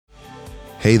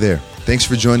Hey there. Thanks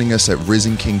for joining us at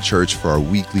Risen King Church for our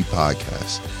weekly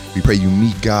podcast. We pray you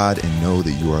meet God and know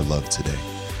that you are loved today.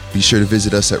 Be sure to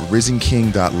visit us at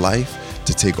risenking.life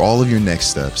to take all of your next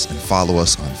steps and follow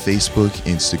us on Facebook,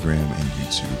 Instagram, and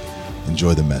YouTube.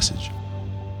 Enjoy the message.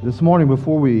 This morning,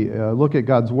 before we look at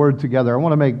God's Word together, I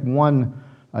want to make one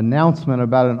announcement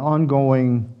about an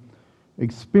ongoing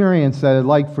experience that I'd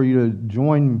like for you to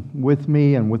join with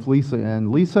me and with Lisa.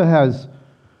 And Lisa has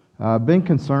been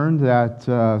concerned that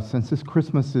since this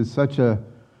Christmas is such an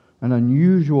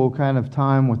unusual kind of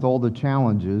time with all the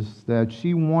challenges, that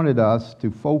she wanted us to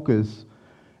focus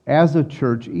as a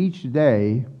church each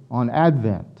day on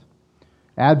Advent.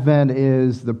 Advent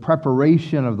is the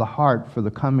preparation of the heart for the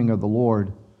coming of the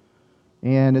Lord.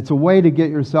 And it's a way to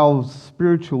get yourselves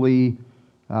spiritually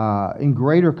in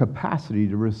greater capacity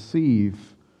to receive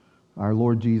our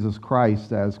Lord Jesus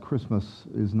Christ as Christmas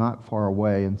is not far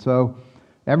away. And so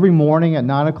every morning at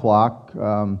 9 o'clock,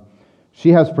 she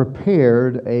has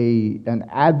prepared an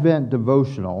Advent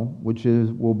devotional, which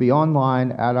will be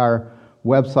online at our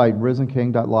website,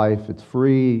 risenking.life. It's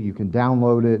free. You can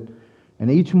download it. And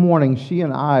each morning, she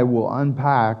and I will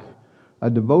unpack a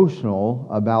devotional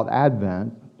about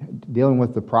Advent, dealing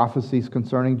with the prophecies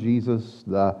concerning Jesus,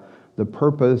 the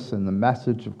purpose and the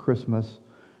message of Christmas.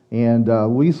 And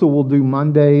Lisa will do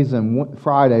Mondays and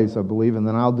Fridays, I believe, and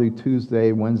then I'll do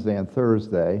Tuesday, Wednesday, and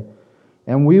Thursday.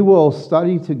 And we will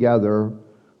study together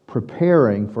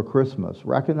preparing for Christmas,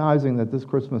 recognizing that this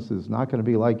Christmas is not going to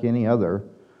be like any other.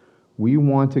 We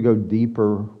want to go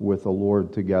deeper with the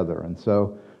Lord together. And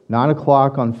so 9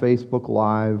 o'clock on Facebook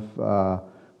Live,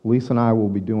 Lisa and I will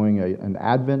be doing an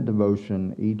Advent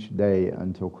devotion each day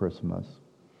until Christmas.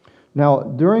 Now,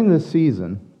 during this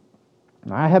season,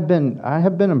 I have been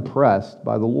impressed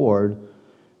by the Lord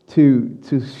to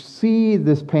see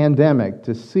this pandemic,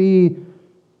 to see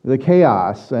the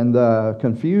chaos and the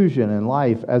confusion in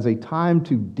life as a time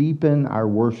to deepen our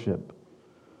worship.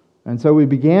 And so we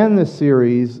began this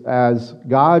series as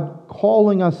God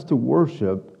calling us to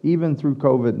worship even through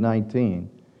COVID-19.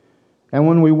 And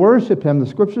when we worship Him, the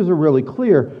Scriptures are really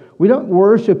clear. We don't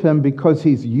worship Him because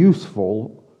He's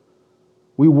useful.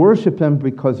 We worship Him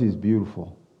because He's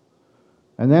beautiful.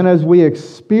 And then as we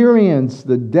experience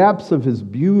the depths of His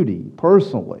beauty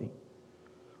personally,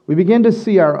 we begin to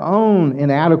see our own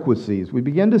inadequacies. We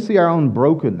begin to see our own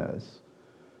brokenness.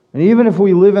 And even if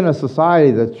we live in a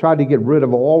society that's tried to get rid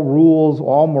of all rules,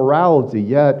 all morality,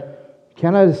 yet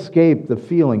cannot escape the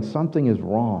feeling something is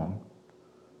wrong.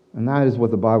 And that is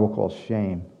what the Bible calls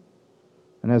shame.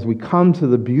 And as we come to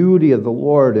the beauty of the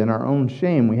Lord in our own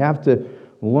shame, we have to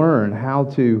learn how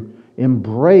to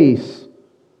embrace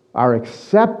our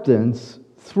acceptance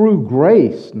through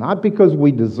grace, not because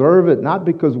we deserve it, not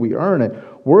because we earn it.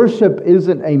 Worship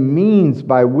isn't a means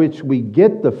by which we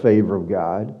get the favor of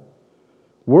God.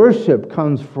 Worship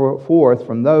comes forth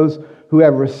from those who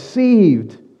have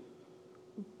received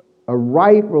a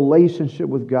right relationship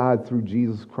with God through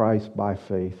Jesus Christ by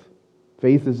faith.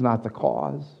 Faith is not the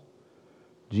cause.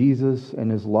 Jesus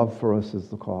and His love for us is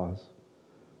the cause.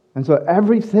 And so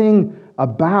everything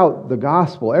about the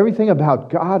gospel, everything about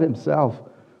God Himself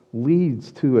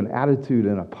leads to an attitude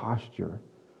and a posture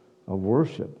of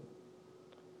worship.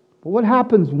 But what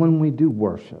happens when we do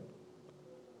worship?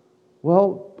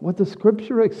 Well, what the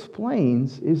Scripture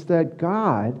explains is that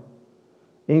God,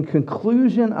 in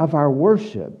conclusion of our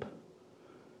worship,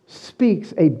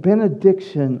 speaks a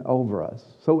benediction over us.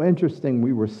 So interesting,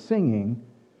 we were singing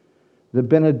the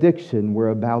benediction we're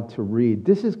about to read.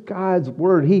 This is God's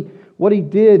word. What He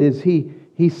did is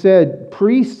He said,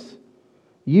 "Priests,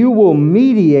 you will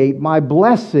mediate my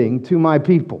blessing to my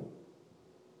people."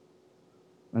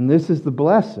 And this is the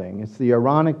blessing. It's the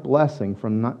Aaronic blessing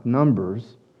from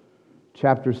Numbers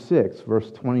chapter 6,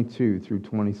 verse 22 through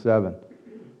 27.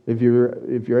 If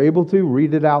you're able to,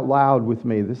 read it out loud with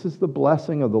me. This is the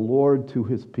blessing of the Lord to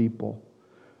His people.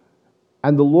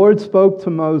 "And the Lord spoke to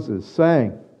Moses,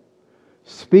 saying,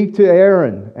 Speak to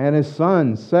Aaron and his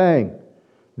sons, saying,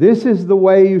 This is the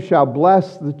way you shall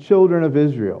bless the children of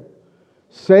Israel.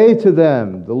 Say to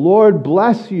them, The Lord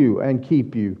bless you and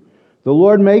keep you. The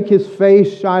Lord make His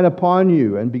face shine upon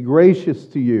you and be gracious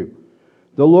to you.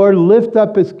 The Lord lift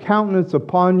up His countenance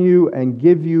upon you and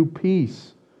give you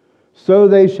peace. So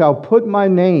they shall put my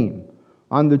name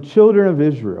on the children of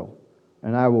Israel,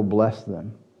 and I will bless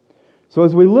them." So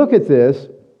as we look at this,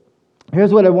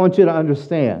 here's what I want you to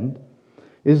understand,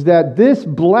 is that this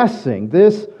blessing,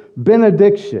 this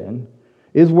benediction,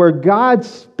 is where God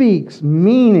speaks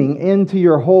meaning into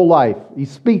your whole life. He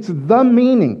speaks the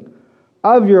meaning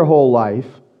of your whole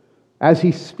life as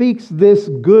He speaks this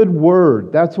good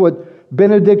word. That's what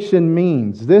benediction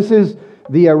means. This is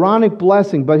the Aaronic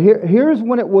blessing. But here's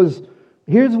when it was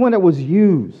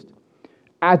used.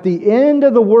 At the end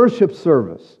of the worship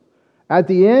service, at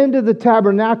the end of the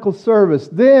tabernacle service,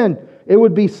 then it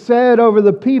would be said over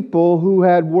the people who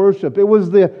had worship. It was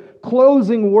the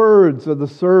closing words of the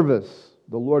service.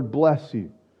 The Lord bless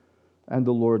you and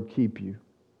the Lord keep you.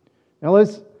 Now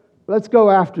let's go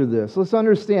after this. Let's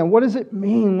understand, what does it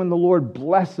mean when the Lord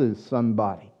blesses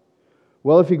somebody?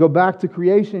 Well, if you go back to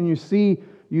creation, you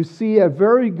see a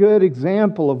very good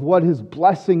example of what His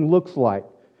blessing looks like.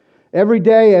 Every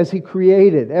day as He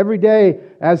created, every day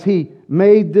as He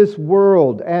made this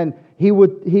world, and He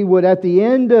would at the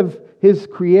end of His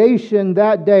creation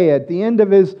that day, at the end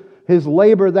of His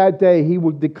labor that day, He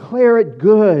would declare it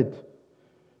good.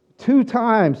 2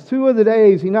 times, 2 of the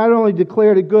days, He not only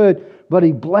declared it good, but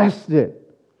He blessed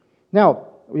it. Now,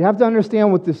 we have to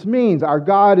understand what this means. Our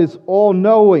God is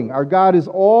all-knowing. Our God is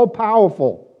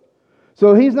all-powerful.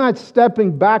 So He's not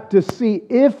stepping back to see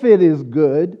if it is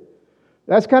good.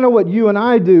 That's kind of what you and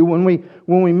I do when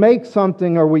we make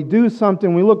something or we do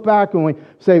something. We look back and we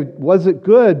say, was it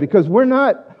good? Because we're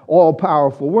not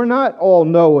all-powerful. We're not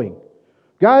all-knowing.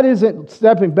 God isn't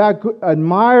stepping back,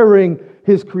 admiring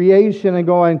His creation and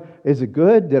going, is it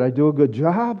good? Did I do a good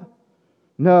job?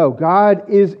 No, God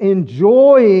is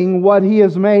enjoying what He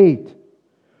has made.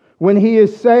 When He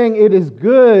is saying it is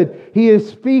good, He is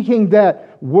speaking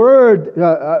that word,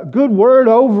 good word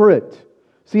over it.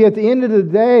 See, at the end of the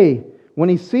day, when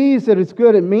He sees that it's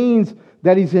good, it means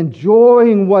that He's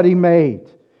enjoying what He made.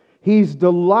 He's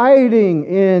delighting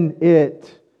in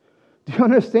it. Do you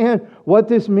understand what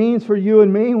this means for you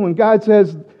and me? When God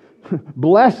says,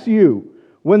 bless you.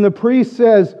 When the priest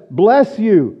says, bless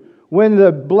you. When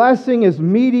the blessing is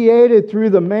mediated through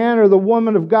the man or the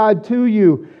woman of God to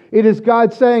you, it is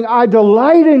God saying, I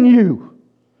delight in you.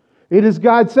 It is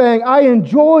God saying, I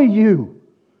enjoy you.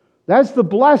 That's the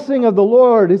blessing of the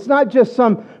Lord. It's not just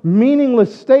some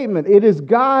meaningless statement. It is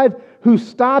God who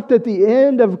stopped at the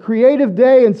end of a creative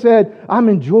day and said, I'm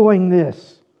enjoying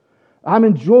this.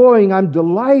 I'm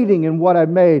delighting in what I've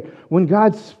made. When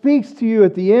God speaks to you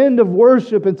at the end of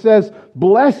worship and says,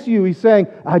 bless you, He's saying,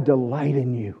 I delight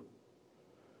in you.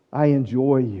 I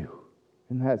enjoy you.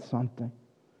 Isn't that something?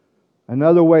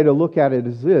 Another way to look at it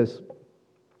is this.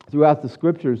 Throughout the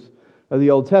Scriptures of the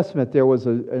Old Testament, there was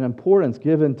an importance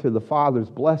given to the Father's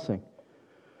blessing.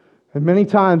 And many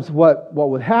times what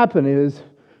would happen is,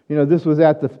 this was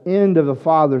at the end of the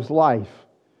Father's life.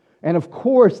 And of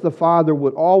course, the Father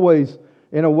would always,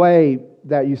 in a way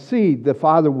that you see, the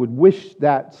Father would wish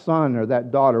that son or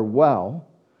that daughter well.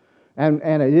 And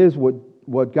it is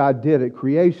what God did at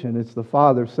creation. It's the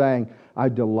Father saying, I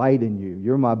delight in you.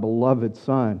 You're my beloved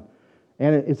Son.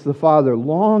 And it's the Father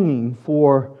longing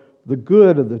for the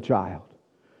good of the child.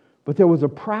 But there was a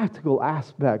practical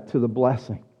aspect to the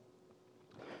blessing.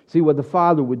 See, what the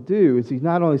Father would do is He'd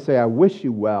not only say, I wish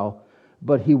you well,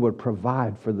 but He would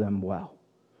provide for them well.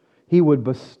 He would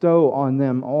bestow on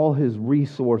them all His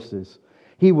resources.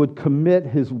 He would commit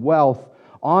His wealth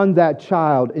on that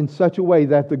child in such a way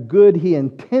that the good He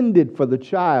intended for the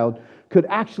child could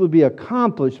actually be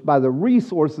accomplished by the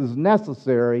resources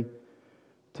necessary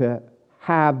to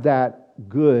have that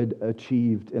good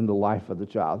achieved in the life of the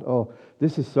child. Oh,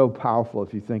 this is so powerful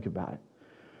if you think about it.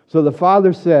 So the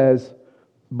Father says,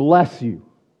 bless you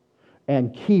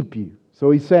and keep you.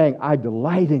 So He's saying, I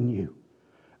delight in you.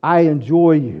 I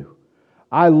enjoy you.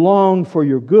 I long for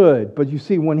your good. But you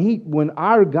see, when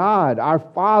our God, our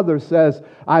Father says,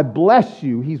 I bless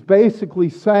you, He's basically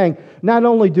saying, not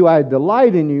only do I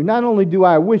delight in you, not only do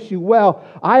I wish you well,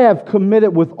 I have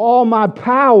committed with all my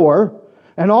power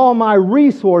and all my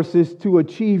resources to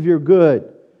achieve your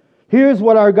good. Here's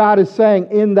what our God is saying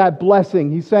in that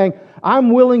blessing. He's saying,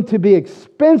 I'm willing to be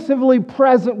expensively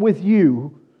present with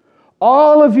you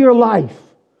all of your life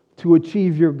to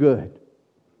achieve your good.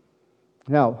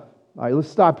 Now, all right, let's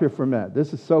stop here for a minute.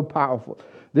 This is so powerful.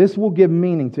 This will give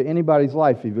meaning to anybody's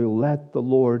life if you let the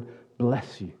Lord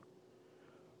bless you.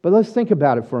 But let's think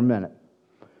about it for a minute.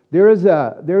 There's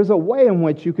a way in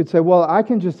which you could say, well, I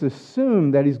can just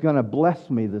assume that He's going to bless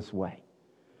me this way.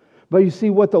 But you see,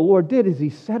 what the Lord did is He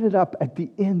set it up at the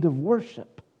end of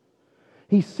worship.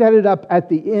 He set it up at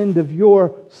the end of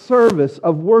your service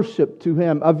of worship to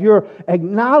Him, of your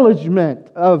acknowledgement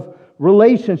of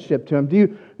relationship to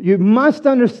Him. You must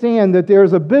understand that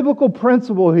there's a biblical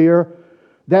principle here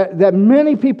that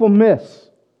many people miss.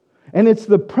 And it's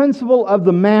the principle of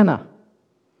the manna.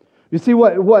 You see,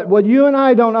 what you and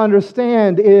I don't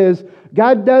understand is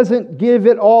God doesn't give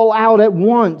it all out at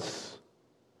once.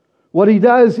 What He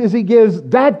does is He gives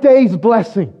that day's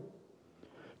blessing.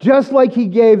 Just like He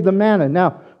gave the manna.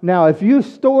 Now, Now, if you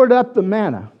stored up the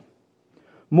manna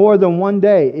more than one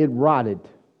day, it rotted.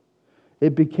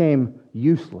 It became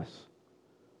useless.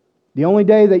 The only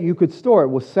day that you could store it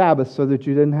was Sabbath so that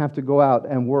you didn't have to go out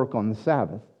and work on the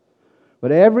Sabbath.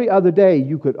 But every other day,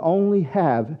 you could only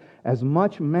have as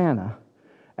much manna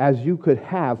as you could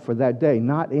have for that day,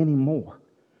 not any more.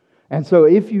 And so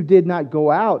if you did not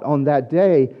go out on that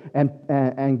day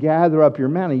and gather up your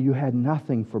manna, you had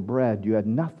nothing for bread. You had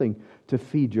nothing to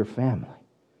feed your family.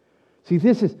 See,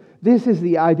 this is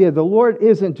the idea. The Lord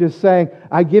isn't just saying,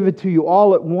 I give it to you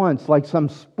all at once like some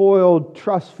spoiled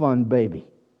trust fund baby.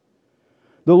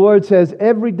 The Lord says,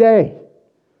 every day,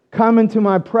 come into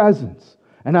my presence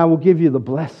and I will give you the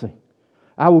blessing.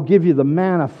 I will give you the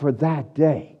manna for that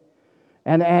day.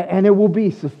 And it will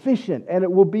be sufficient and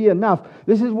it will be enough.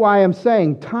 This is why I'm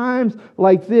saying times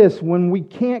like this when we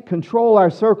can't control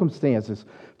our circumstances,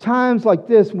 times like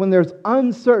this when there's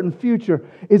uncertain future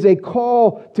is a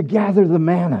call to gather the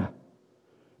manna.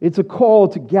 It's a call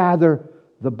to gather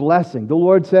the blessing. The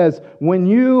Lord says, when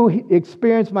you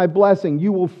experience my blessing,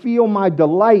 you will feel my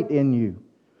delight in you.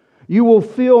 You will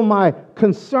feel my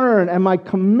concern and my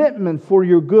commitment for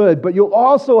your good, but you'll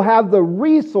also have the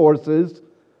resources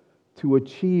to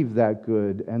achieve that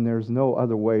good, and there's no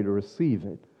other way to receive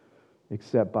it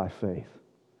except by faith.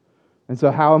 And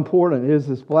so how important is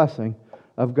this blessing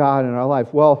of God in our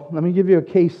life? Well, let me give you a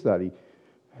case study.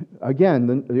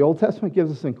 Again, the Old Testament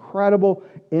gives us incredible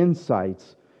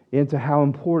insights into how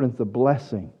important the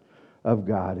blessing of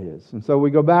God is. And so we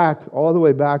go back, all the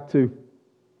way back to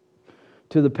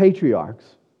the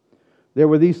patriarchs. There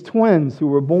were these twins who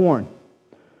were born,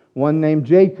 one named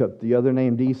Jacob, the other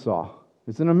named Esau.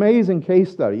 It's an amazing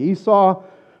case study. Esau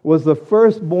was the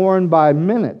firstborn by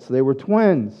minutes. They were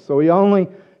twins, so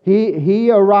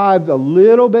he arrived a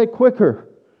little bit quicker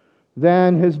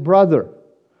than his brother.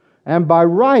 And by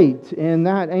right, in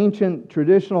that ancient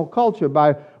traditional culture,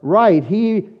 by right,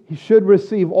 he should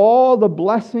receive all the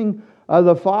blessing of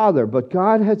the father. But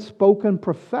God had spoken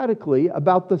prophetically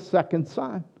about the second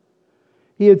son.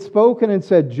 He had spoken and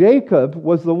said Jacob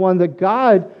was the one that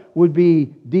God would be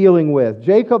dealing with.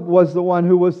 Jacob was the one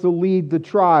who was to lead the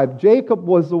tribe. Jacob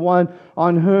was the one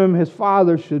on whom his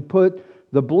father should put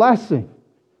the blessing.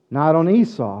 Not on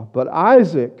Esau, but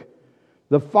Isaac,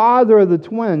 the father of the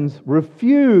twins,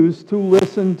 refused to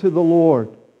listen to the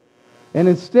Lord. And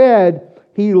instead,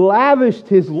 he lavished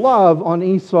his love on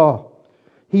Esau.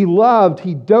 He loved,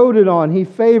 he doted on, he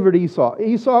favored Esau.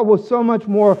 Esau was so much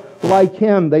more like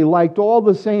him. They liked all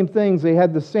the same things. They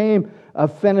had the same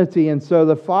affinity. And so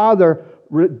the father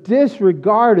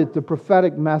disregarded the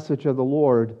prophetic message of the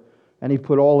Lord, and he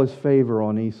put all his favor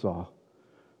on Esau.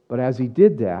 But as he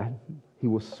did that, he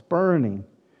was spurning,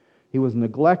 he was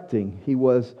neglecting, he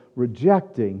was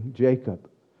rejecting Jacob.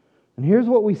 And here's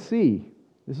what we see.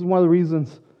 This is one of the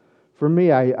reasons, for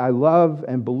me, I love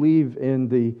and believe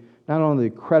in not only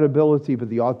the credibility, but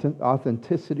the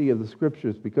authenticity of the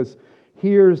Scriptures, because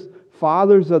here's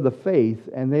fathers of the faith,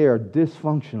 and they are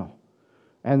dysfunctional,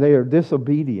 and they are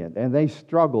disobedient, and they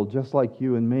struggle just like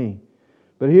you and me.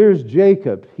 But here's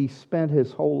Jacob. He spent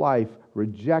his whole life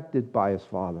rejected by his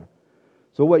father.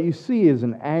 So what you see is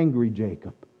an angry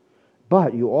Jacob,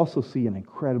 but you also see an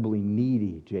incredibly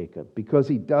needy Jacob. Because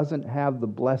he doesn't have the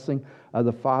blessing of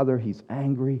the father, he's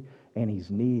angry and he's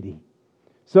needy.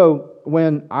 So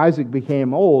when Isaac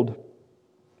became old,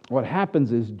 what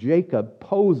happens is Jacob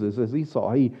poses as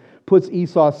Esau. He puts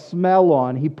Esau's smell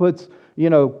on. He puts,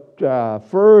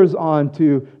 furs on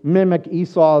to mimic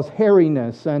Esau's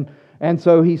hairiness. And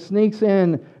so he sneaks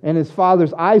in, and his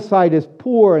father's eyesight is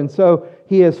poor. And so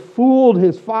he has fooled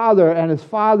his father, and his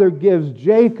father gives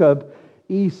Jacob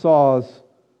Esau's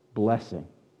blessing.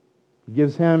 He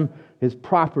gives him his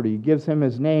property. He gives him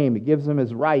his name. He gives him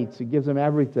his rights. He gives him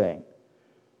everything.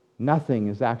 Nothing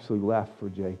is actually left for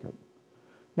Jacob.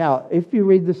 Now, if you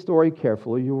read the story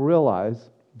carefully, you'll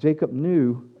realize Jacob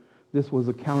knew this was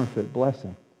a counterfeit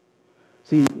blessing.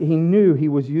 See, he knew he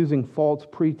was using false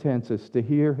pretenses to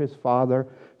hear his father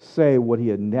say what he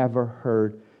had never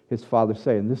heard his father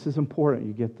say. And this is important,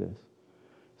 you get this.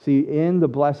 See, in the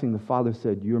blessing, the father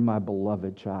said, "You're my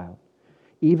beloved child."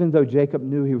 Even though Jacob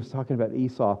knew he was talking about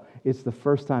Esau, it's the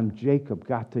first time Jacob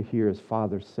got to hear his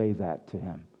father say that to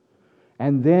him.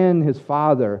 And then his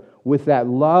father, with that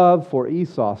love for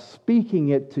Esau, speaking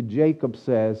it to Jacob,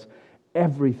 says,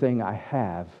 "Everything I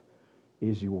have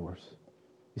is yours."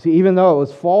 You see, even though it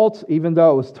was false, even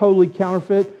though it was totally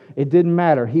counterfeit, it didn't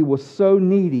matter. He was so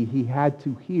needy, he had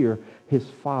to hear his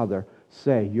father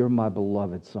say, "You're my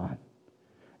beloved son."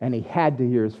 And he had to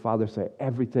hear his father say,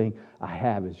 "Everything I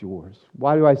have is yours."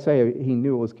 Why do I say he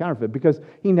knew it was counterfeit? Because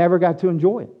he never got to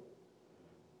enjoy it.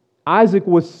 Isaac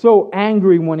was so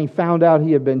angry when he found out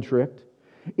he had been tricked.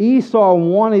 Esau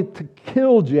wanted to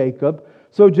kill Jacob,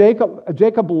 so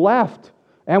Jacob left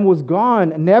and was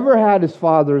gone, never had his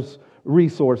father's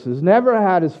resources, never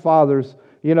had his father's,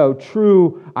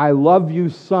 true I love you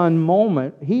son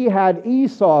moment. He had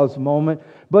Esau's moment,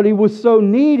 but he was so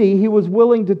needy, he was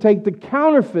willing to take the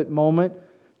counterfeit moment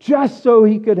just so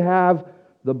he could have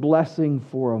the blessing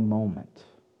for a moment,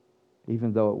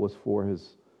 even though it was for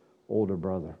his older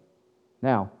brother.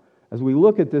 Now, as we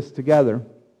look at this together,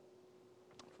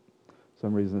 for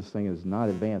some reason this thing is not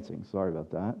advancing. Sorry about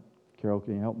that. Carol,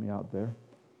 can you help me out there?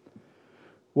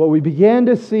 What we began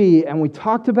to see, and we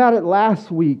talked about it last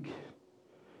week,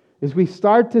 is we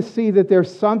start to see that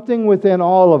there's something within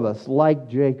all of us, like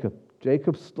Jacob.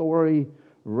 Jacob's story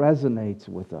resonates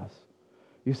with us.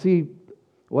 You see,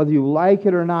 whether you like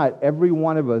it or not, every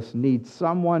one of us needs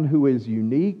someone who is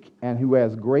unique and who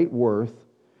has great worth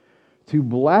to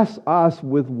bless us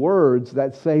with words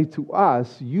that say to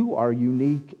us, you are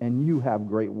unique and you have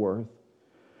great worth.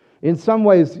 In some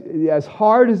ways, as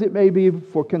hard as it may be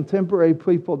for contemporary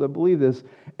people to believe this,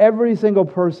 every single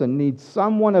person needs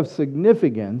someone of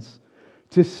significance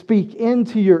to speak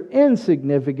into your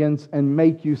insignificance and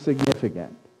make you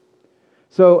significant.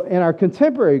 So in our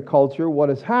contemporary culture, what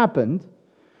has happened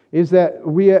is that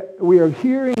we are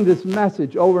hearing this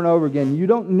message over and over again. You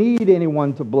don't need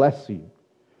anyone to bless you.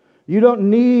 You don't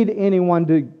need anyone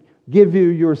to give you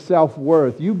your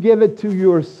self-worth. You give it to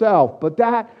yourself. But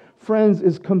that, friends,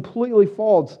 is completely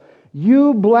false.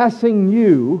 You blessing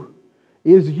you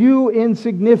is you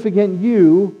insignificant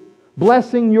you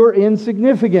blessing your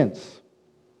insignificance.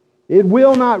 It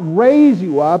will not raise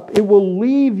you up. It will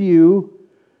leave you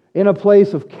in a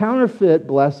place of counterfeit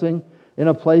blessing, in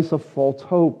a place of false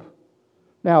hope.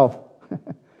 Now,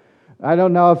 I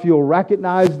don't know if you'll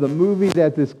recognize the movie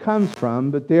that this comes from,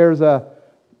 but there's a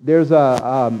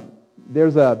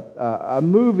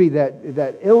movie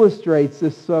that illustrates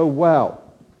this so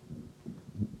well.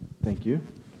 Thank you.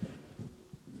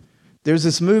 There's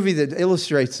this movie that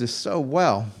illustrates this so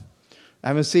well.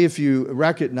 I'm going to see if you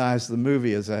recognize the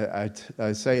movie as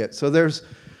I say it. So there's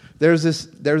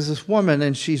this woman,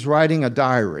 and she's writing a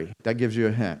diary. That gives you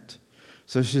a hint.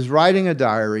 So she's writing a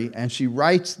diary, and she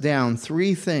writes down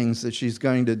 3 things that she's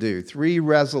going to do, 3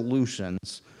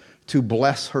 resolutions to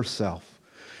bless herself.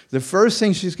 The first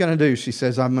thing she's going to do, she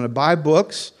says, I'm going to buy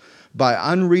books by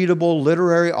unreadable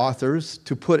literary authors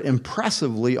to put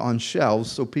impressively on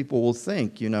shelves so people will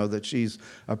think, that she's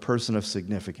a person of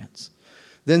significance.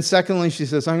 Then secondly, she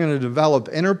says, I'm going to develop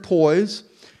inner poise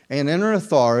and inner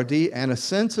authority and a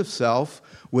sense of self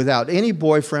without any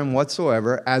boyfriend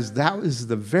whatsoever, as that is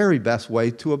the very best way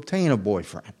to obtain a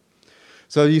boyfriend.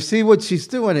 So you see what she's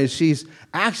doing is she's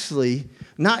actually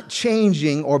not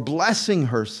changing or blessing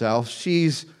herself.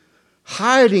 She's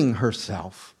hiding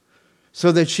herself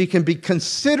so that she can be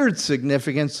considered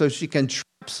significant, so she can trap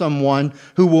someone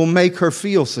who will make her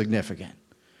feel significant.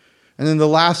 And then the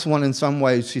last one, in some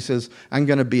ways, she says, I'm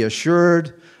going to be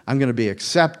assured, I'm going to be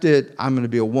accepted, I'm going to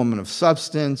be a woman of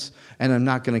substance, and I'm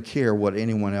not going to care what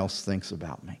anyone else thinks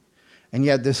about me. And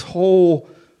yet this whole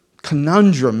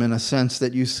conundrum, in a sense,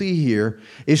 that you see here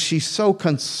is she's so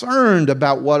concerned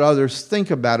about what others think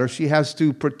about her, she has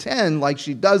to pretend like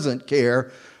she doesn't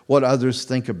care what others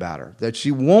think about her, that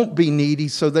she won't be needy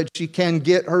so that she can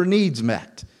get her needs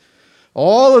met.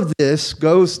 All of this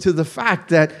goes to the fact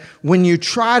that when you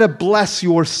try to bless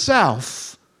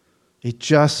yourself, it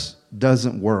just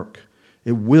doesn't work.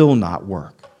 It will not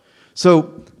work.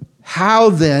 So how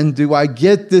then do I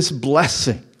get this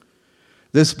blessing?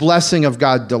 This blessing of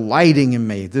God delighting in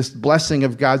me. This blessing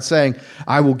of God saying,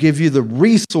 I will give you the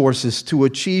resources to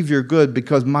achieve your good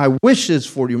because my wishes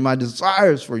for you, my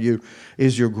desires for you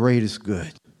is your greatest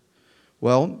good.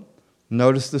 Well,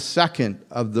 notice the second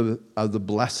of the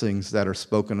blessings that are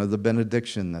spoken, of the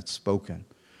benediction that's spoken.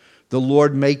 The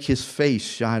Lord make his face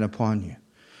shine upon you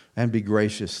and be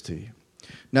gracious to you.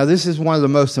 Now, this is one of the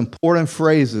most important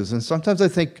phrases, and sometimes I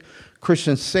think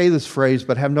Christians say this phrase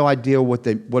but have no idea what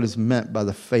is meant by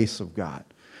the face of God.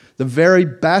 The very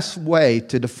best way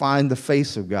to define the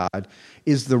face of God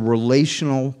is the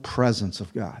relational presence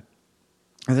of God.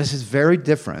 And this is very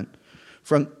different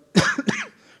from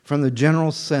from the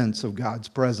general sense of God's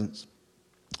presence.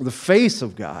 The face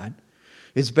of God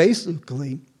is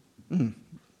basically, my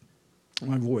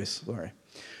voice, sorry.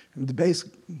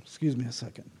 Excuse me a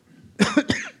second.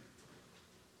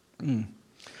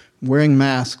 Wearing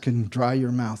masks can dry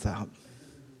your mouth out.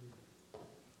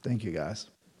 Thank you, guys.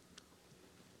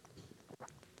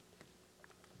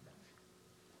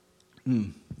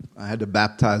 I had to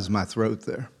baptize my throat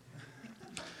there.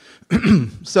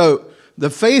 So, the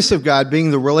face of God,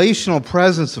 being the relational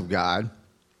presence of God,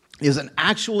 is an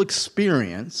actual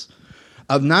experience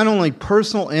of not only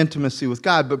personal intimacy with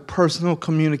God, but personal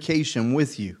communication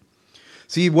with you.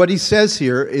 See, what he says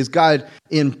here is God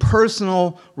in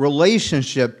personal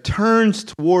relationship turns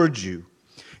towards you,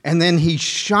 and then he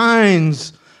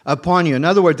shines upon you. In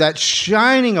other words, that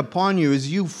shining upon you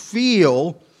is you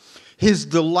feel his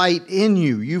delight in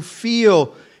you. You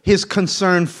feel his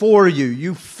concern for you.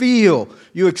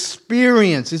 You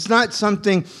experience. It's not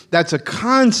something that's a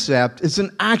concept. It's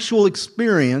an actual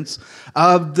experience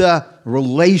of the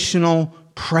relational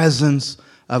presence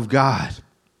of God.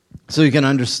 So you can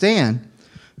understand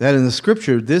that in the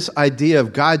scripture, this idea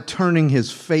of God turning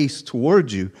his face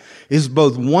towards you is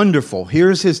both wonderful.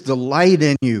 Here's his delight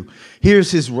in you.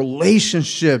 Here's his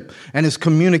relationship and his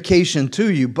communication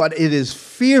to you, but it is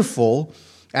fearful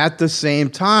at the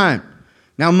same time.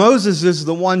 Now, Moses is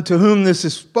the one to whom this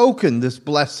is spoken, this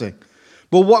blessing.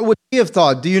 But what would he have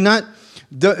thought? Do you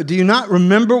not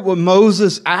remember what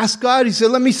Moses asked God? He said,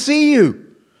 let me see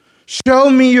you. Show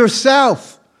me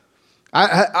yourself.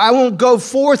 I won't go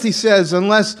forth, he says,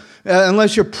 unless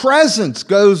your presence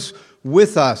goes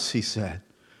with us, he said.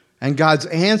 And God's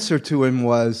answer to him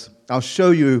was, I'll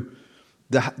show you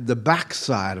the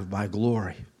backside of my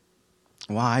glory.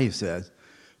 Why, he says?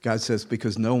 God says,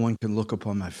 because no one can look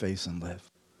upon my face and live.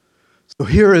 So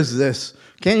here is this.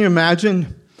 Can you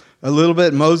imagine a little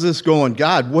bit Moses going,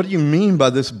 God, what do you mean by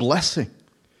this blessing?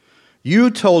 You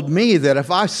told me that if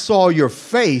I saw your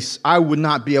face, I would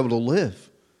not be able to live.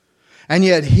 And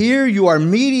yet here you are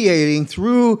mediating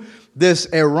through this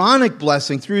Aaronic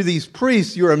blessing, through these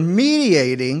priests, you're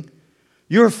mediating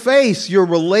your face, your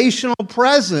relational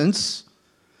presence,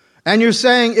 and you're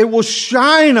saying it will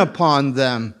shine upon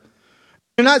them.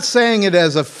 You're not saying it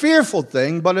as a fearful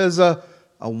thing, but as a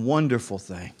wonderful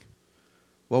thing.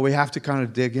 Well, we have to kind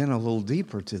of dig in a little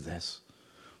deeper to this.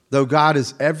 Though God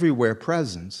is everywhere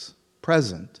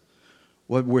present,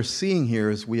 what we're seeing here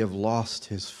is we have lost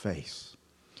his face.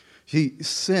 See,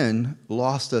 sin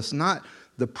lost us not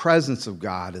the presence of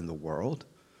God in the world,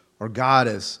 or God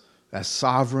as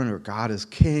sovereign, or God as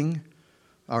king,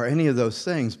 or any of those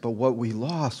things, but what we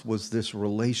lost was this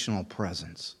relational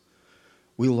presence.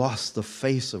 We lost the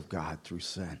face of God through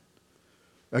sin.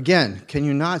 Again, can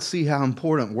you not see how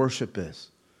important worship is?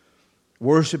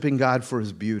 Worshiping God for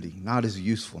his beauty, not his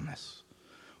usefulness.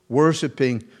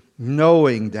 Worshiping,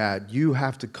 knowing that you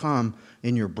have to come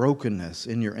in your brokenness,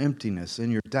 in your emptiness,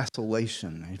 in your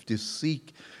desolation. You have to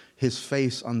seek his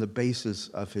face on the basis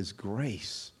of his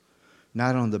grace,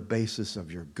 not on the basis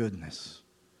of your goodness.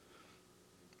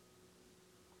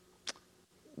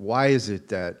 Why is it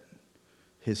that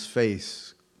his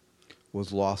face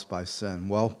was lost by sin?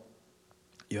 Well,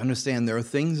 you understand there are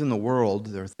things in the world,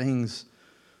 there are things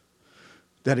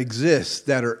that exist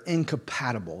that are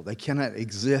incompatible. They cannot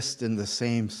exist in the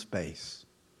same space.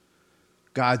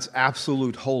 God's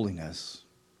absolute holiness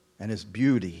and his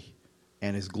beauty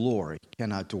and his glory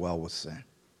cannot dwell with sin.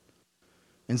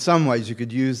 In some ways, you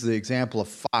could use the example of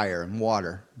fire and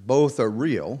water. Both are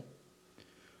real,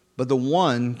 but the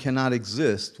one cannot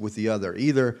exist with the other.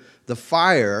 Either the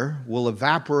fire will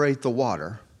evaporate the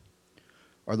water,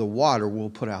 or the water will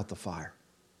put out the fire.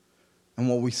 And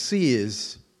what we see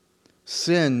is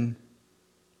sin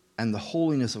and the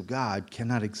holiness of God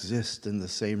cannot exist in the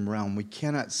same realm. We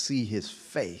cannot see his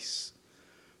face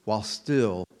while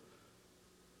still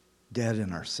dead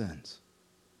in our sins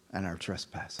and our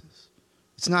trespasses.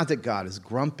 It's not that God is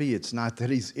grumpy. It's not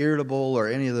that he's irritable or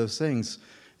any of those things.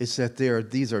 It's that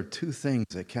these are two things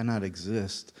that cannot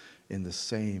exist in the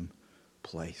same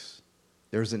place.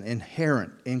 There's an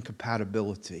inherent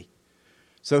incompatibility.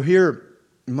 So here,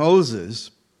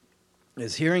 Moses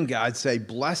is hearing God say,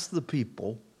 bless the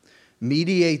people,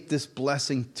 mediate this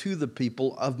blessing to the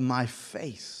people of my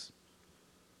face.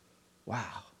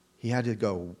 Wow. He had to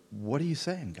go, what are you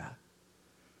saying, God?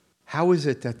 How is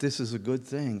it that this is a good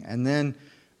thing? And then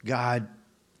God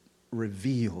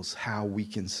reveals how we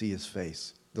can see his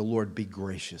face. The Lord be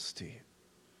gracious to you.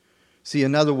 See,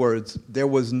 in other words, there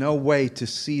was no way to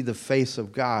see the face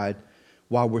of God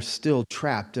while we're still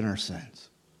trapped in our sins.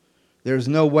 There's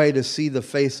no way to see the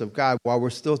face of God while we're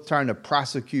still trying to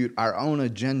prosecute our own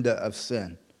agenda of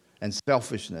sin and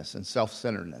selfishness and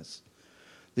self-centeredness.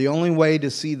 The only way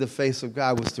to see the face of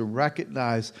God was to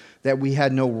recognize that we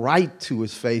had no right to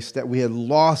his face, that we had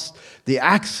lost the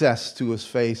access to his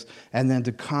face, and then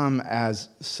to come as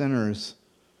sinners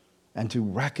and to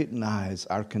recognize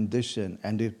our condition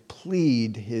and to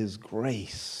plead his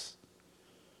grace.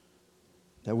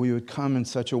 That we would come in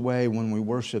such a way when we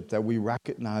worship that we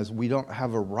recognize we don't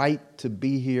have a right to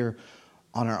be here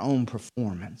on our own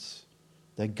performance.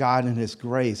 that God in His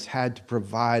grace had to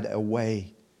provide a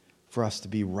way for us to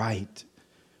be right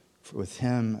with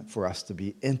Him, for us to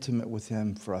be intimate with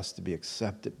Him, for us to be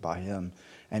accepted by Him.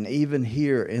 And even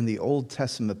here in the Old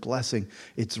Testament blessing,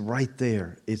 it's right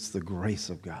there. It's the grace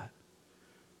of God.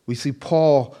 We see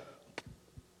Paul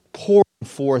pouring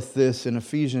forth this in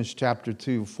Ephesians chapter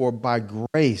 2. For by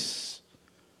grace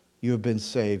you have been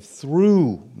saved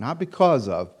through, not because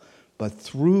of, but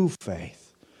through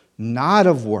faith, not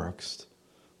of works,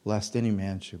 lest any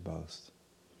man should boast.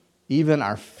 Even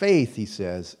our faith, he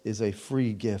says, is a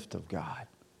free gift of God.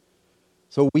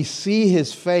 So we see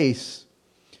His face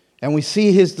and we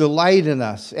see His delight in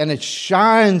us, and it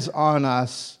shines on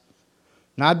us,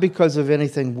 not because of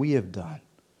anything we have done,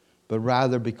 but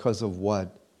rather because of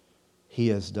what He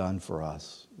has done for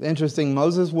us. Interesting,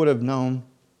 Moses would have known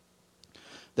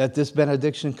that this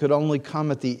benediction could only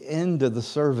come at the end of the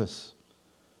service.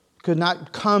 It could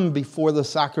not come before the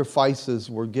sacrifices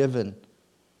were given.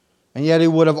 And yet he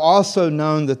would have also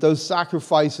known that those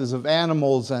sacrifices of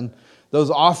animals and those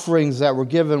offerings that were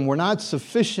given were not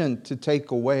sufficient to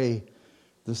take away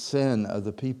the sin of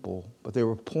the people, but they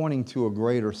were pointing to a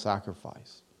greater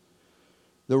sacrifice.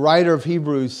 The writer of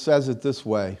Hebrews says it this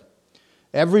way: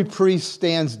 every priest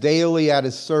stands daily at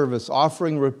his service,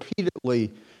 offering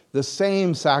repeatedly the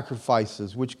same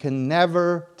sacrifices, which can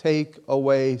never take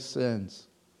away sins.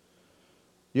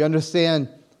 You understand?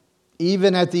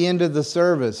 Even at the end of the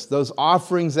service, those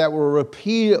offerings that were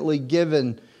repeatedly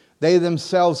given, they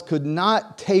themselves could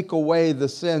not take away the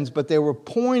sins, but they were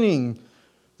pointing,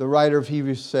 the writer of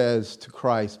Hebrews says, to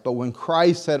Christ. But when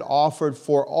Christ had offered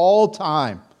for all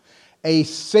time a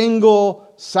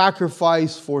single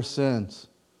sacrifice for sins,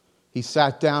 He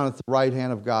sat down at the right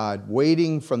hand of God,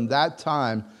 waiting from that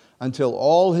time until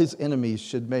all His enemies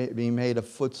should be made a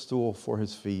footstool for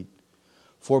His feet.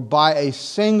 For by a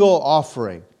single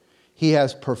offering, He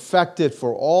has perfected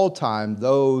for all time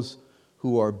those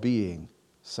who are being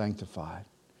sanctified.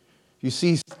 You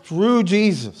see, through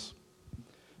Jesus,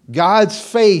 God's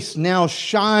face now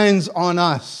shines on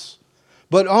us,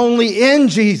 but only in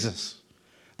Jesus.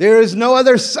 There is no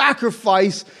other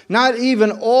sacrifice, not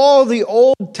even all the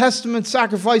Old Testament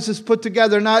sacrifices put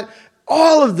together, not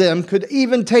all of them could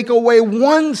even take away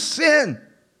one sin.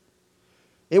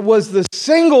 It was the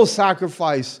single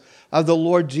sacrifice of the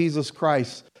Lord Jesus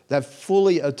Christ that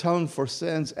fully atoned for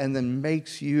sins and then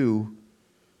makes you,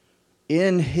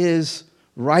 in His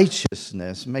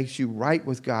righteousness, makes you right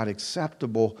with God,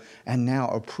 acceptable, and now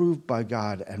approved by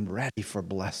God and ready for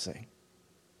blessing.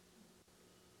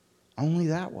 Only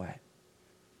that way.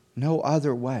 No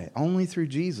other way. Only through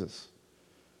Jesus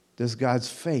does God's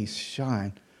face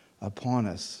shine upon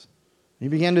us. You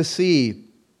begin to see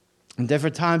in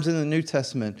different times in the New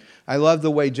Testament, I love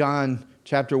the way John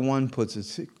chapter 1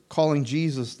 puts it, calling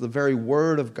Jesus the very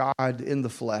Word of God in the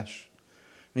flesh.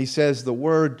 And he says, the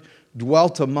Word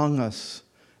dwelt among us,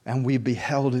 and we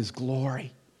beheld His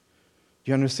glory.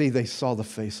 You understand? They saw the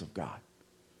face of God.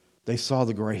 They saw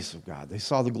the grace of God. They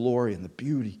saw the glory and the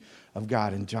beauty of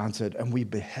God. And John said, and we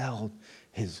beheld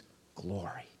His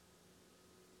glory.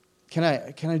 Can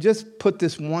I just put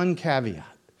this one caveat?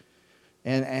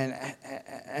 And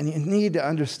you need to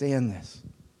understand this.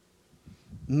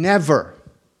 Never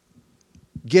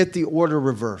get the order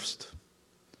reversed.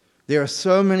 There are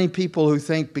so many people who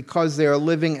think because they are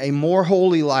living a more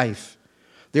holy life,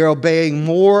 they're obeying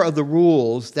more of the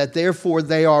rules, that therefore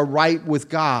they are right with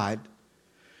God.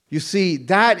 You see,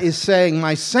 that is saying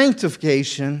my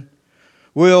sanctification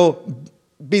will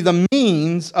be the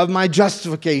means of my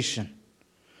justification.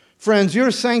 Friends, your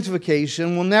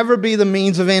sanctification will never be the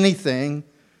means of anything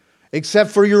except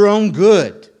for your own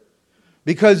good.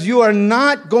 Because you are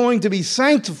not going to be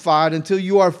sanctified until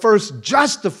you are first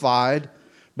justified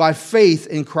by faith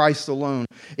in Christ alone.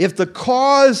 If the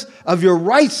cause of your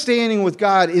right standing with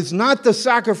God is not the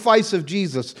sacrifice of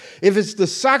Jesus, if it's the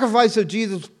sacrifice of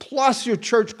Jesus plus your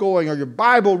church going or your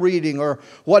Bible reading or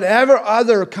whatever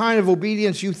other kind of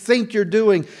obedience you think you're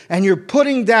doing, and you're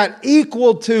putting that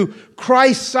equal to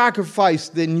Christ's sacrifice,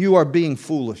 then you are being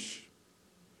foolish.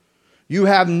 You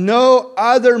have no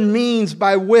other means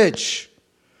by which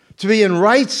to be in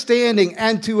right standing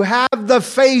and to have the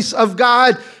face of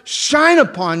God shine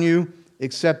upon you,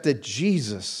 except that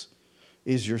Jesus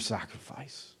is your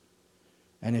sacrifice.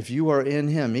 And if you are in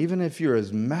Him, even if you're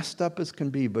as messed up as can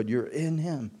be, but you're in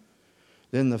Him,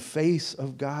 then the face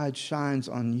of God shines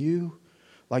on you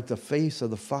like the face of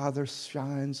the Father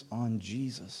shines on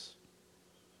Jesus.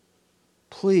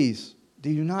 Please,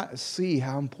 do you not see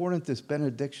how important this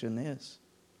benediction is?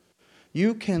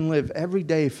 You can live every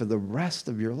day for the rest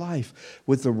of your life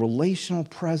with the relational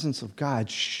presence of God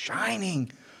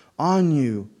shining on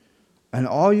you. And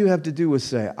all you have to do is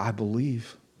say, I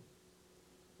believe,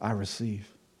 I receive.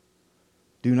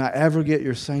 Do not ever get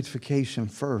your sanctification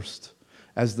first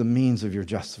as the means of your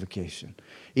justification.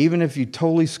 Even if you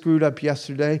totally screwed up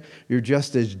yesterday, you're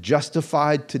just as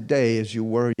justified today as you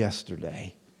were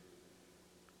yesterday.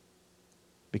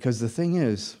 Because the thing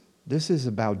is, this is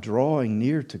about drawing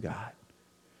near to God.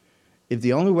 If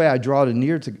the only way I draw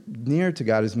near to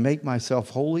God is make myself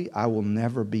holy, I will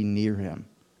never be near Him.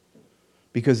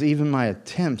 Because even my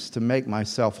attempts to make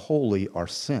myself holy are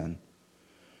sin.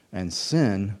 And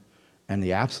sin and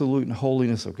the absolute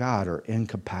holiness of God are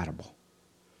incompatible.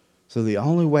 So the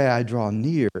only way I draw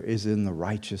near is in the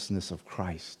righteousness of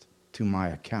Christ to my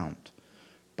account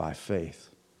by faith.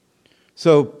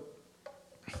 So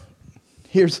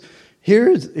here's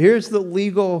the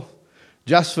legal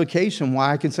justification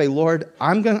why I can say, Lord,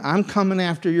 I'm coming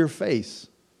after your face.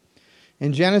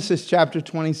 In Genesis chapter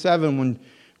 27,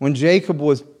 when Jacob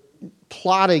was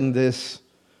plotting this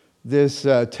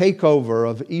takeover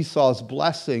of Esau's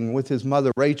blessing with his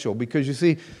mother Rachel, because you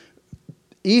see,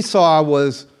 Esau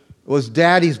was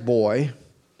daddy's boy,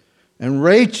 and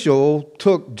Rachel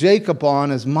took Jacob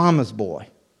on as mama's boy.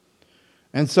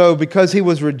 And so because he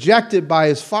was rejected by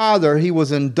his father, he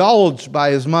was indulged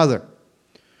by his mother.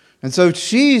 And so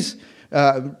she's,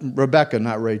 Rebecca,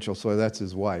 not Rachel, sorry, that's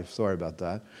his wife. Sorry about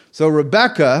that. So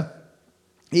Rebecca,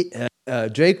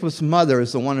 Jacob's mother,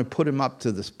 is the one who put him up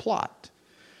to this plot.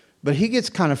 But he gets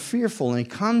kind of fearful, and he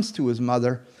comes to his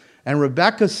mother, and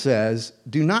Rebecca says,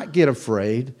 do not get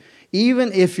afraid.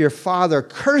 Even if your father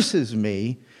curses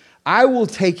me, I will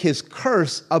take his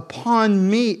curse upon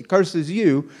me, curses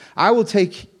you, I will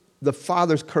take the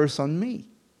father's curse on me.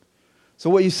 So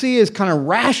what you see is kind of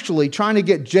rashly trying to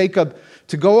get Jacob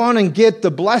to go on and get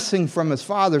the blessing from his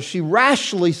father. She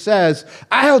rashly says,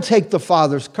 I'll take the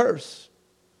father's curse.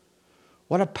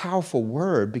 What a powerful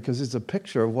word, because it's a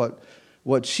picture of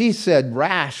what she said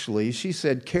rashly, she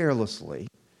said carelessly.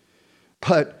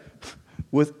 But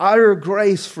with utter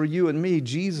grace for you and me,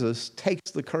 Jesus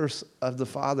takes the curse of the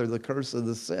Father, the curse of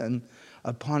the sin,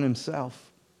 upon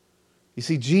himself. You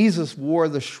see, Jesus wore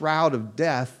the shroud of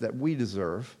death that we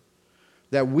deserve,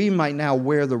 that we might now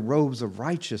wear the robes of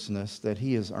righteousness that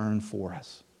he has earned for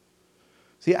us.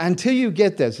 See, until you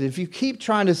get this, if you keep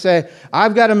trying to say,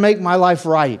 I've got to make my life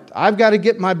right, I've got to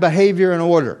get my behavior in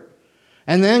order,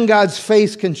 and then God's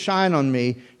face can shine on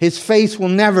me, his face will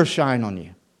never shine on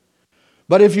you.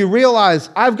 But if you realize,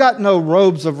 I've got no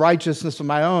robes of righteousness of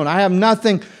my own, I have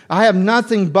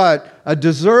nothing but a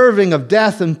deserving of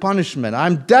death and punishment.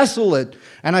 I'm desolate,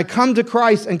 and I come to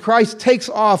Christ, and Christ takes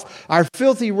off our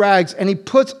filthy rags, and he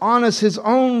puts on us his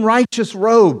own righteous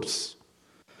robes.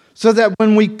 So that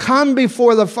when we come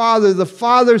before the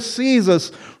Father sees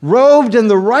us robed in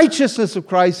the righteousness of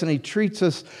Christ, and he treats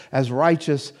us as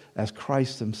righteous as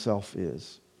Christ himself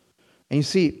is. And you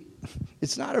see,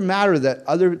 it's not a matter that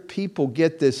other people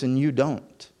get this and you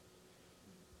don't.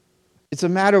 It's a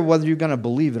matter of whether you're going to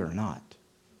believe it or not.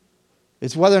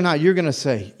 It's whether or not you're going to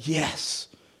say, yes,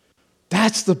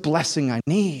 that's the blessing I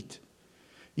need.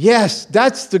 Yes,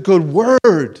 that's the good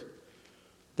word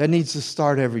that needs to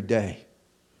start every day.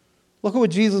 Look at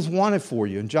what Jesus wanted for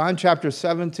you in John chapter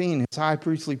 17, his high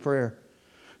priestly prayer.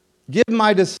 Give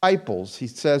my disciples, he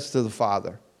says to the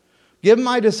Father, give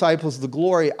my disciples the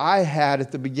glory I had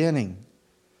at the beginning.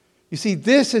 You see,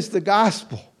 this is the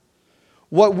gospel.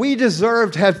 What we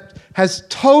deserved has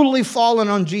totally fallen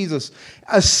on Jesus.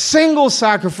 A single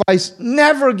sacrifice,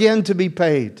 never again to be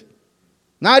paid.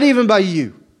 Not even by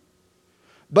you.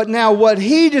 But now what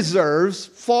he deserves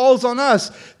falls on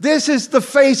us. This is the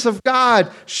face of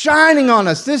God shining on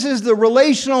us. This is the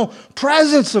relational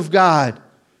presence of God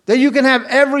that you can have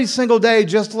every single day,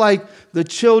 just like the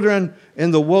children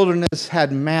in the wilderness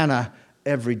had manna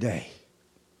every day.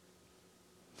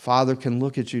 Father can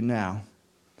look at you now.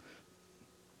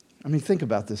 I mean, think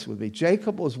about this with me.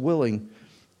 Jacob was willing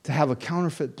to have a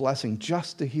counterfeit blessing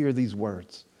just to hear these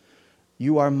words.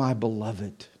 You are my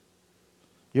beloved.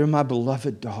 You're my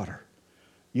beloved daughter.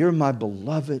 You're my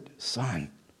beloved son.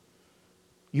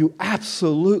 You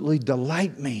absolutely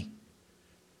delight me.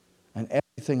 And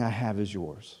everything I have is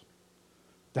yours.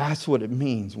 That's what it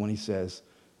means when he says,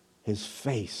 his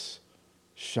face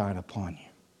shine upon you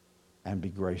and be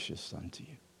gracious unto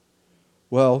you.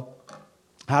 Well,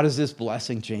 how does this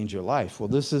blessing change your life? Well,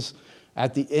 this is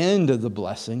at the end of the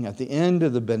blessing, at the end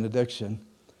of the benediction.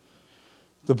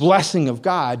 The blessing of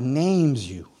God names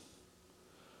you.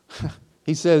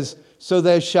 He says, so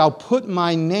they shall put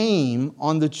my name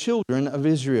on the children of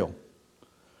Israel,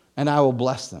 and I will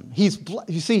bless them. You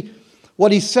see,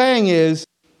 what he's saying is,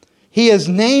 he has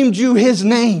named you his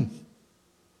name.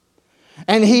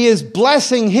 And He is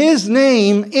blessing His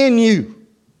name in you.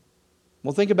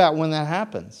 Well, think about when that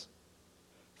happens.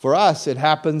 For us, it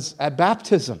happens at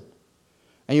baptism.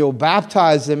 And you'll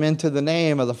baptize them into the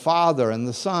name of the Father and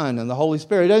the Son and the Holy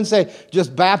Spirit. He doesn't say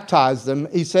just baptize them.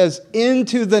 He says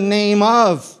into the name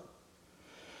of.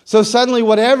 So suddenly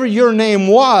whatever your name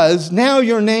was, now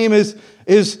your name is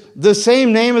the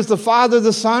same name as the Father,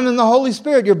 the Son, and the Holy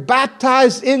Spirit. You're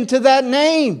baptized into that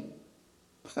name.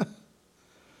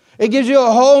 It gives you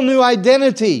a whole new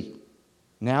identity.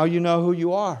 Now you know who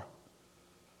you are.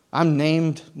 I'm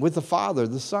named with the Father,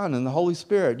 the Son, and the Holy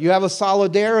Spirit. You have a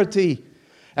solidarity.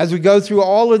 As we go through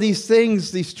all of these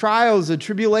things, these trials and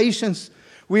tribulations,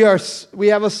 we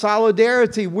have a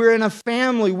solidarity. We're in a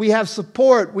family. We have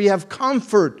support. We have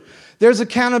comfort. There's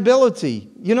accountability.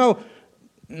 You know,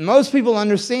 most people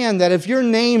understand that if your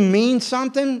name means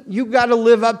something, you've got to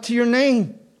live up to your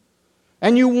name.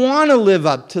 And you want to live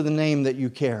up to the name that you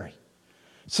carry.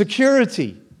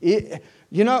 Security. You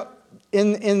know,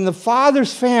 in the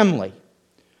Father's family,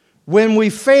 when we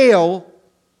fail,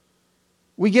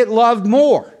 we get loved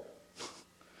more.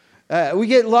 We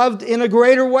get loved in a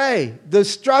greater way. The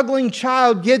struggling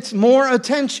child gets more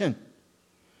attention.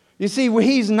 You see,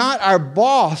 He's not our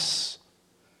boss.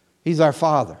 He's our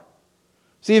Father.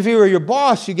 See, if He were your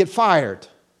boss, you get fired.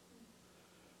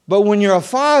 But when you're a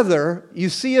father, you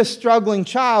see a struggling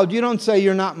child, you don't say,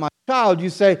 you're not my child. You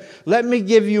say, let me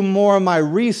give you more of my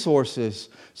resources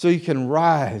so you can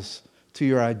rise to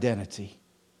your identity.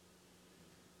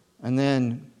 And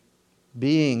then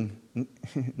being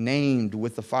named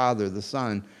with the Father, the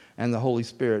Son, and the Holy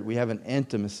Spirit, we have an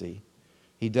intimacy.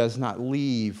 He does not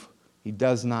leave. He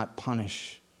does not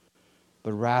punish.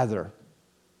 But rather,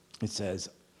 it says,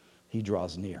 He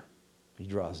draws near. He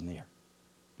draws near.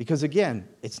 Because again,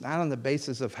 it's not on the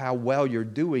basis of how well you're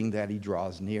doing that He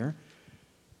draws near.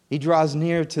 He draws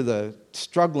near to the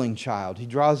struggling child. He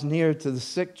draws near to the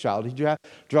sick child. He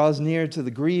draws near to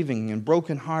the grieving and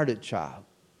brokenhearted child.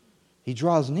 He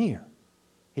draws near.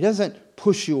 He doesn't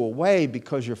push you away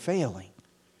because you're failing.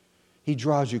 He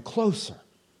draws you closer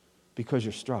because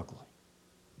you're struggling.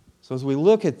 So as we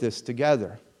look at this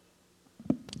together,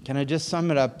 can I just sum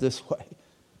it up this way?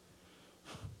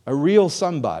 A real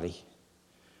somebody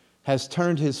has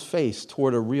turned his face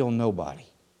toward a real nobody.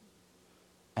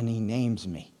 And He names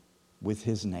me with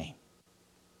His name.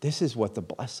 This is what the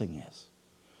blessing is.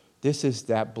 This is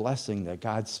that blessing that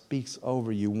God speaks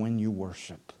over you when you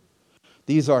worship.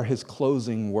 These are His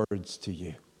closing words to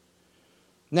you.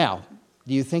 Now,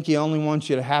 do you think He only wants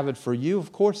you to have it for you?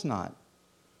 Of course not.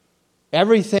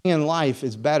 Everything in life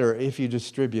is better if you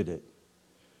distribute it.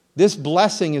 This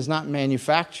blessing is not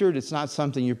manufactured. It's not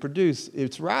something you produce.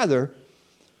 It's rather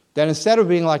that instead of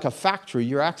being like a factory,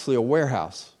 you're actually a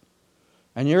warehouse.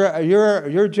 And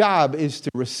your job is to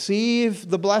receive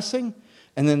the blessing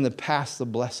and then to pass the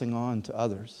blessing on to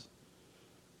others.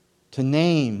 To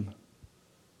name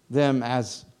them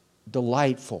as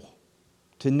delightful.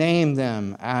 To name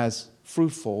them as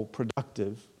fruitful,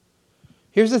 productive.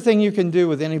 Here's the thing you can do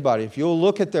with anybody. If you'll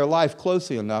look at their life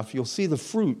closely enough, you'll see the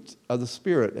fruit of the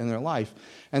Spirit in their life.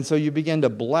 And so you begin to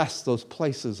bless those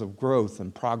places of growth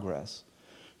and progress.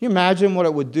 Can you imagine what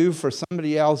it would do for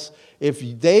somebody else if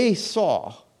they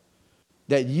saw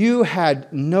that you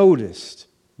had noticed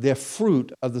the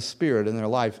fruit of the Spirit in their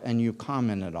life and you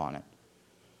commented on it?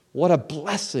 What a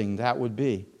blessing that would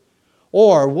be.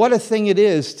 Or what a thing it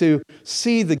is to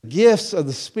see the gifts of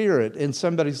the Spirit in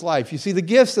somebody's life. You see, the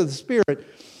gifts of the Spirit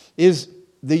is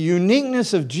the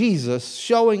uniqueness of Jesus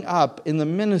showing up in the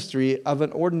ministry of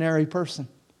an ordinary person.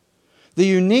 The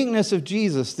uniqueness of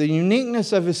Jesus, the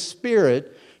uniqueness of His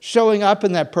Spirit showing up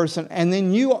in that person, and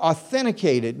then you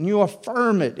authenticate it, and you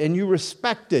affirm it, and you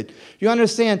respect it. You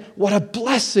understand what a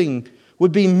blessing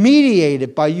would be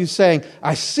mediated by you saying,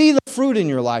 I see the fruit in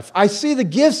your life. I see the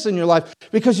gifts in your life.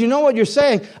 Because you know what you're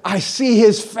saying? I see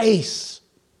His face.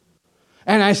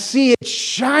 And I see it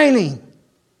shining.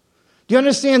 Do you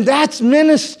understand? That's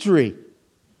ministry.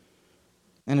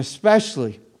 And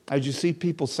especially as you see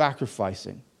people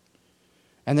sacrificing.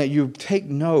 And that you take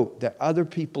note that other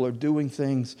people are doing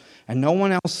things and no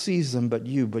one else sees them but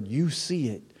you see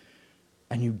it.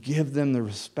 And you give them the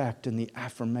respect and the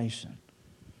affirmation.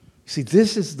 See,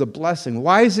 this is the blessing.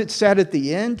 Why is it said at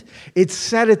the end? It's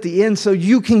said at the end so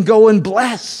you can go and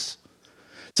bless.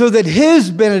 So that His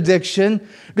benediction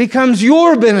becomes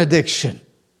your benediction.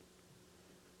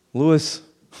 C.S.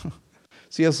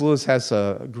 Lewis has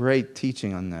a great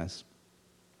teaching on this.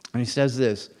 And he says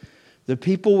this, the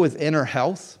people with inner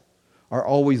health are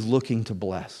always looking to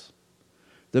bless.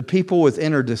 The people with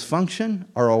inner dysfunction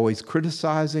are always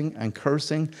criticizing and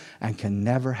cursing and can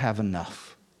never have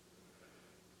enough.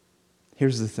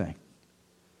 Here's the thing.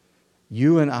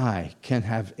 You and I can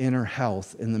have inner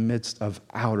health in the midst of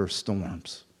outer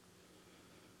storms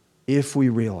if we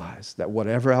realize that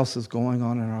whatever else is going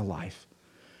on in our life,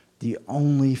 the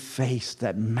only face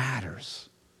that matters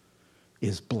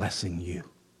is blessing you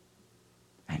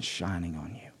and shining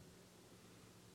on you.